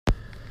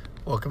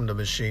Welcome to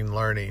Machine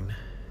Learning.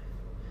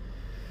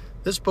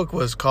 This book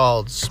was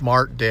called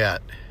Smart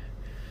Debt.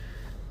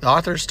 The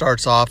author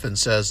starts off and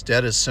says,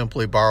 debt is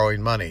simply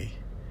borrowing money.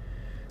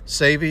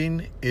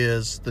 Saving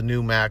is the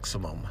new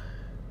maximum.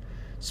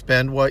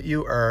 Spend what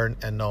you earn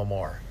and no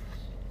more.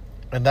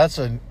 And that's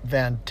a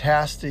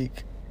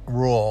fantastic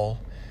rule,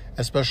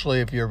 especially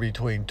if you're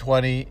between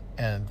 20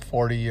 and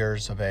 40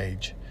 years of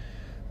age,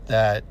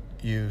 that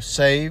you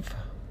save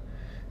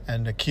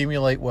and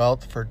accumulate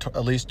wealth for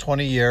at least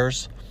 20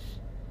 years,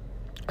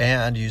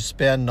 and you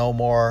spend no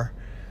more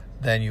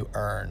than you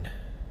earn.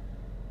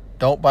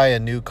 Don't buy a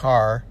new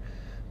car.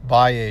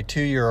 Buy a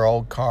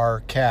 2-year-old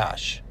car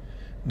cash.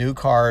 New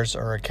cars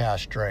are a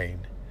cash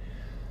drain.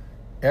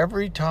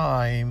 Every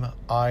time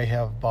I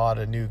have bought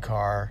a new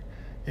car,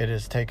 it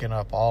has taken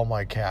up all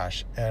my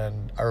cash.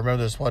 And I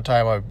remember this one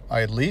time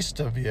I leased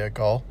a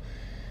vehicle,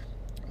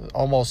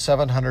 almost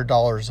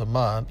 $700 a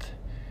month.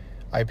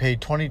 I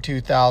paid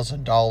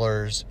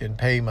 $22,000 in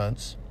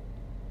payments.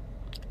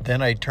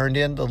 Then I turned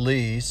in the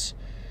lease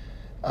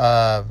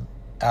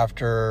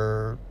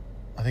after,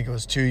 I think it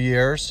was 2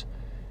 years,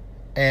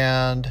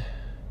 and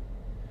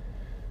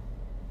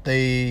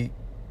they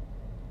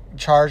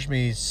charged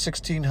me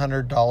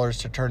 $1,600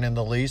 to turn in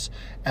the lease,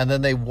 and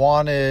then they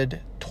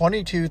wanted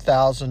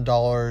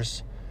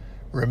 $22,000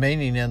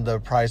 remaining in the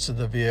price of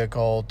the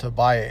vehicle to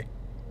buy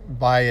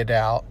it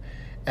out,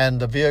 and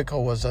the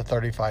vehicle was a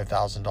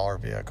 $35,000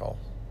 vehicle.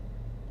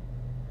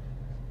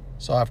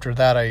 So after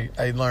that,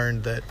 I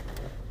learned that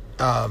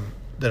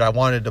I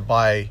wanted to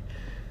buy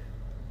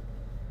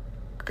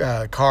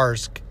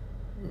cars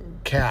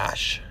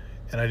cash,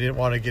 and I didn't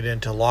want to get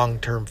into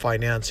long-term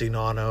financing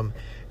on them,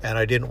 and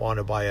I didn't want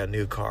to buy a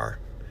new car.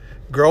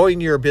 Growing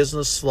your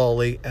business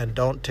slowly, and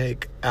don't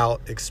take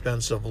out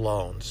expensive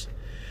loans.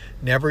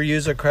 Never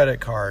use a credit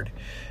card.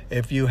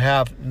 If you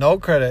have no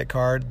credit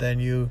card, then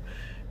you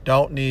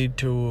don't need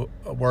to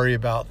worry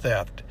about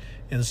theft.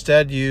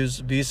 Instead, use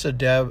Visa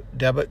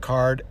debit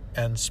card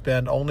and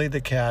spend only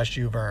the cash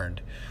you've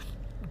earned.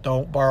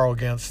 Don't borrow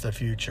against the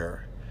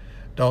future.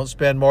 Don't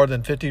spend more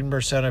than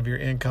 15% of your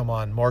income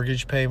on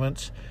mortgage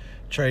payments.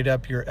 Trade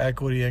up your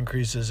equity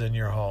increases in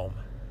your home.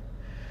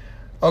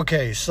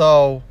 Okay,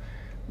 so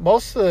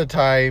most of the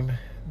time,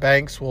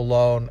 banks will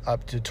loan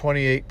up to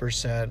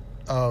 28%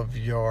 of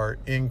your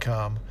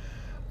income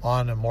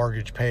on a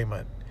mortgage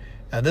payment.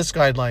 And this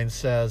guideline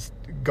says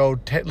go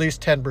at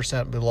least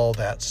 10% below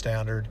that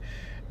standard,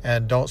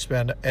 and don't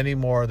spend any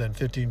more than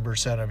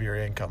 15% of your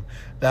income.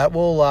 That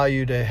will allow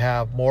you to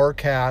have more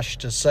cash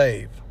to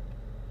save.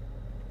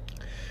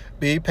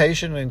 Be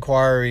patient in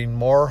acquiring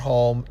more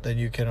home than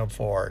you can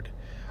afford.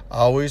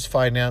 Always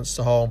finance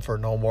the home for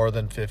no more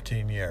than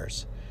 15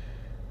 years.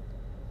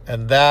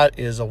 And that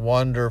is a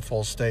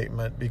wonderful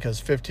statement, because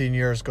 15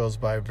 years goes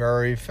by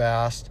very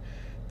fast.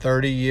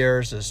 30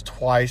 years is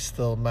twice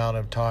the amount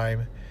of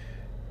time.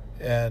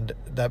 And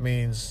that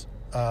means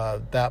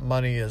that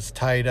money is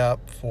tied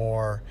up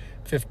for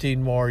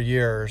 15 more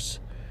years,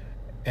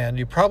 and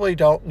you probably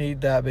don't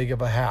need that big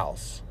of a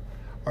house,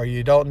 or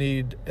you don't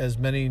need as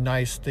many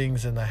nice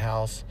things in the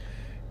house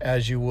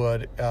as you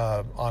would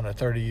on a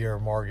 30-year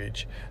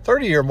mortgage.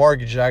 30-year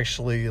mortgage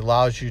actually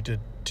allows you to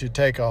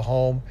take a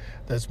home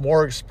that's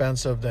more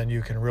expensive than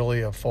you can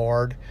really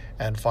afford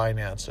and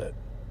finance it.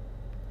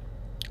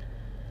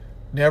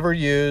 Never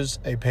use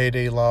a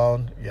payday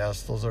loan.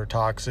 Yes, those are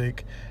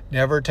toxic.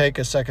 Never take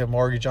a second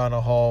mortgage on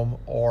a home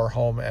or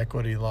home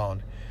equity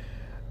loan.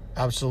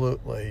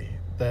 Absolutely.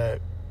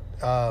 The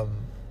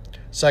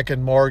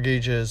second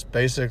mortgage is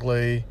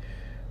basically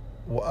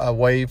a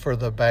way for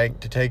the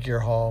bank to take your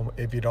home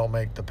if you don't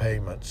make the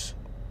payments.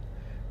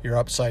 You're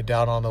upside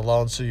down on the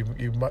loan, so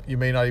you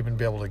may not even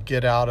be able to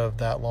get out of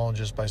that loan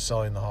just by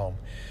selling the home.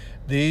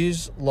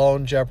 These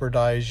loans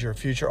jeopardize your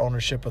future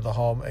ownership of the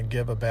home and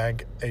give a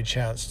bank a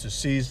chance to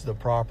seize the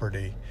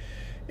property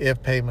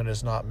if payment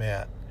is not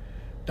met.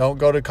 Don't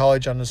go to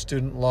college on the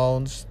student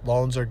loans.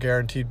 Loans are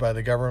guaranteed by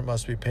the government,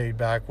 must be paid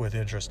back with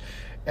interest.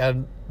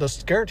 And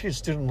the guaranteed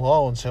student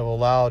loans have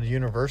allowed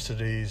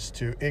universities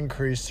to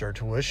increase their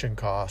tuition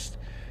cost.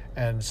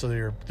 And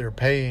so they're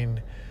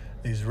paying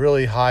these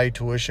really high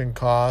tuition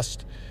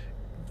costs,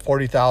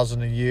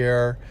 $40,000 a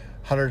year,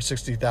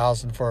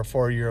 $160,000 for a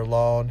 4-year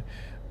loan,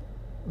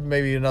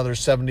 maybe another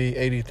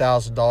 $70,000,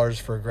 $80,000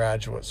 for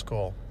graduate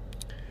school.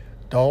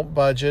 Don't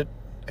budget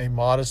a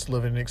modest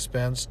living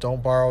expense.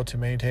 Don't borrow to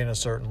maintain a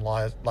certain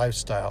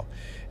lifestyle.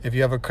 If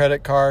you have a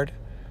credit card,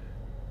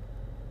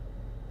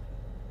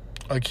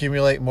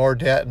 accumulate more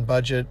debt and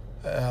budget,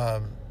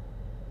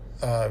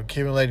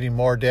 accumulating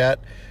more debt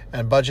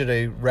and budget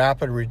a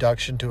rapid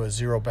reduction to a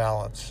zero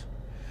balance.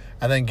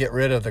 And then get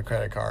rid of the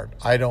credit card.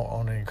 I don't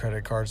own any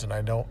credit cards, and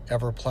I don't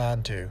ever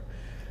plan to.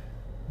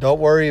 Don't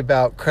worry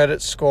about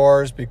credit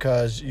scores,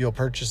 because you'll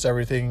purchase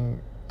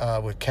everything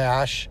with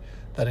cash.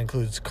 That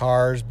includes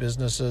cars,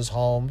 businesses,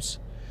 homes.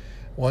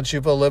 Once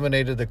you've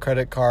eliminated the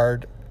credit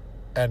card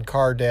and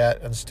car debt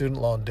and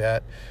student loan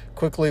debt,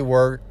 quickly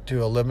work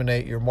to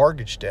eliminate your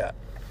mortgage debt.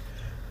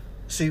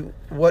 See,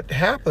 what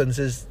happens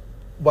is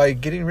by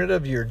getting rid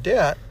of your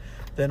debt,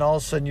 then all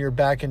of a sudden you're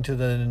back into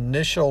the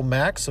initial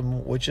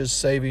maximum, which is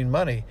saving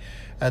money.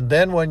 And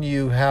then when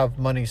you have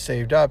money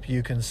saved up,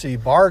 you can see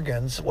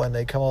bargains when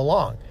they come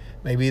along.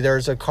 Maybe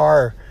there's a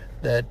car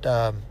that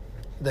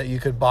that you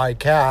could buy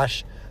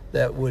cash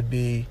that would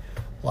be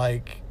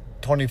like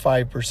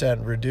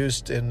 25%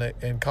 reduced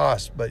in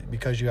cost, but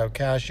because you have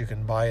cash, you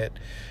can buy it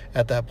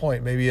at that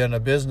point. Maybe in a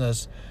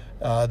business,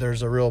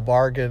 there's a real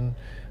bargain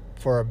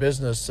for a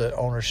business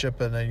ownership,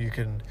 and then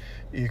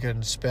you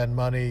can spend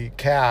money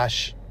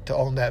cash to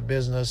own that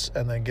business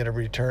and then get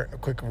a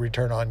quick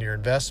return on your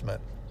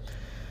investment.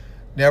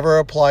 Never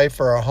apply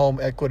for a home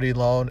equity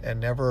loan, and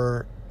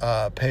never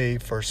pay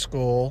for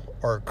school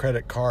or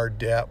credit card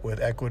debt with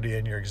equity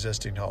in your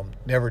existing home.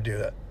 Never do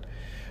that.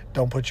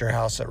 Don't put your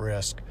house at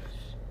risk.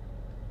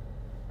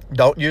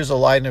 Don't use a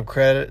line of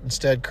credit.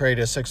 Instead, create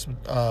a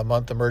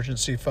 6-month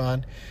emergency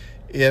fund.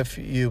 If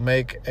you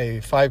make a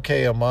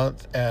 $5K a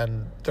month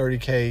and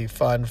 $30K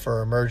fund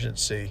for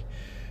emergency,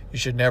 you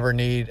should never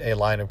need a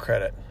line of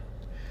credit.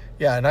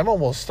 Yeah, and I'm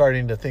almost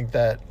starting to think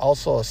that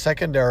also a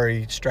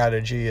secondary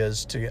strategy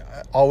is to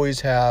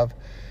always have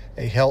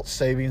a health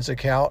savings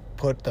account.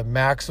 Put the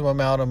maximum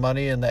amount of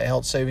money in that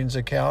health savings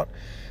account,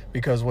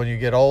 because when you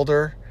get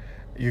older,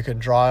 you can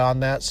draw on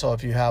that. So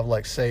if you have,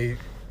 like, say,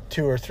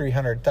 $200,000 or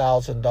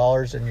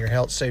 $300,000 in your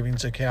health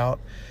savings account,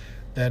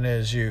 then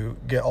as you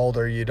get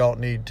older, you don't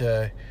need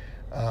to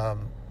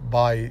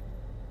buy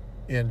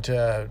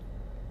into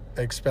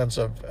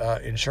expensive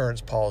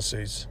insurance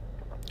policies.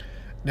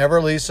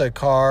 Never lease a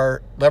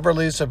car. Never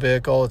lease a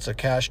vehicle. It's a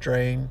cash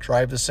drain.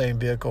 Drive the same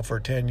vehicle for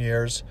 10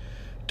 years.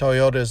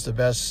 Toyota is the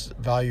best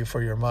value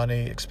for your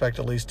money. Expect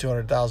at least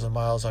 200,000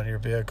 miles on your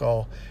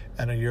vehicle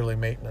and a yearly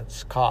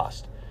maintenance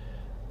cost.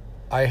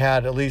 I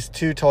had at least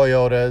 2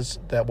 Toyotas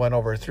that went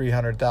over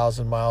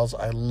 300,000 miles.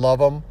 I love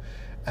them,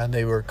 and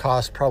they were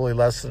cost probably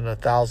less than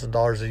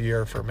 $1,000 a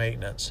year for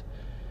maintenance.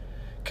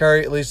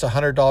 Carry at least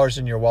 $100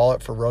 in your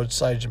wallet for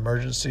roadside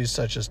emergencies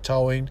such as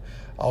towing.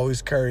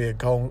 Always carry a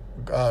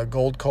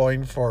gold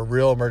coin for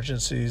real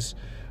emergencies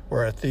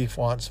where a thief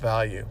wants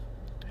value.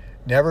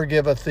 Never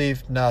give a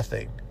thief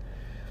nothing.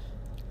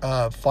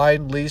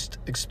 Find least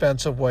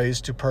expensive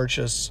ways to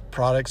purchase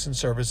products and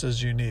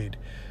services you need.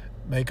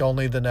 Make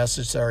only the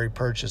necessary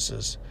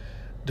purchases.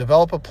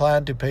 Develop a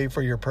plan to pay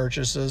for your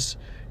purchases.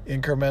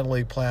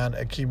 Incrementally plan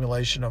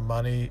accumulation of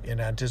money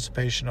in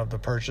anticipation of the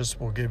purchase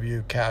will give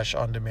you cash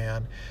on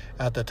demand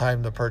at the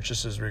time the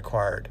purchase is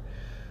required.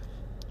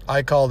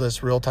 I call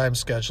this real-time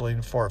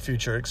scheduling for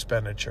future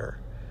expenditure.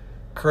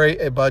 Create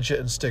a budget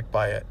and stick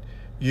by it.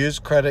 Use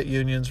credit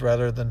unions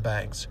rather than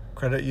banks.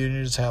 Credit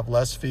unions have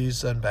less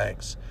fees than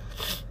banks.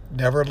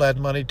 Never lend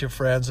money to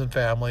friends and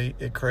family.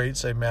 It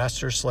creates a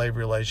master-slave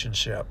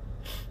relationship.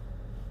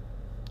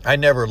 I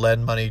never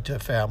lend money to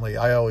family.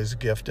 I always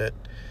gift it.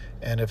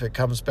 And if it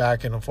comes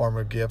back in a form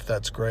of gift,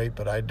 that's great,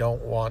 but I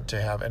don't want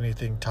to have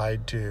anything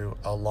tied to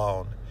a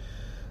loan.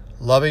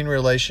 Loving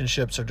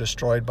relationships are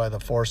destroyed by the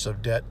force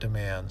of debt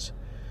demands.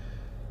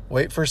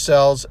 Wait for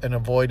sales and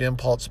avoid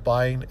impulse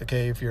buying.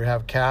 Okay, if you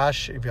have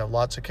cash, if you have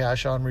lots of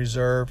cash on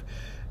reserve,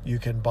 you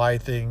can buy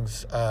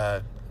things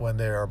when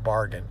they are a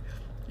bargain.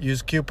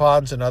 Use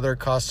coupons and other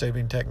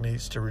cost-saving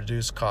techniques to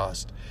reduce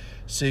cost.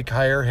 Seek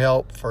higher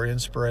help for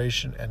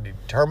inspiration and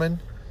determine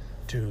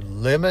to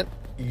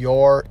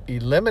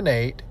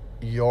eliminate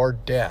your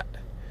debt.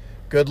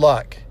 Good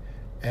luck,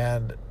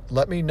 and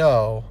let me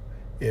know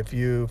if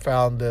you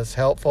found this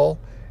helpful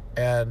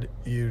and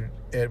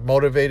it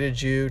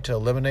motivated you to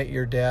eliminate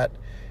your debt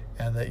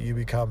and that you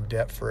become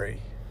debt-free.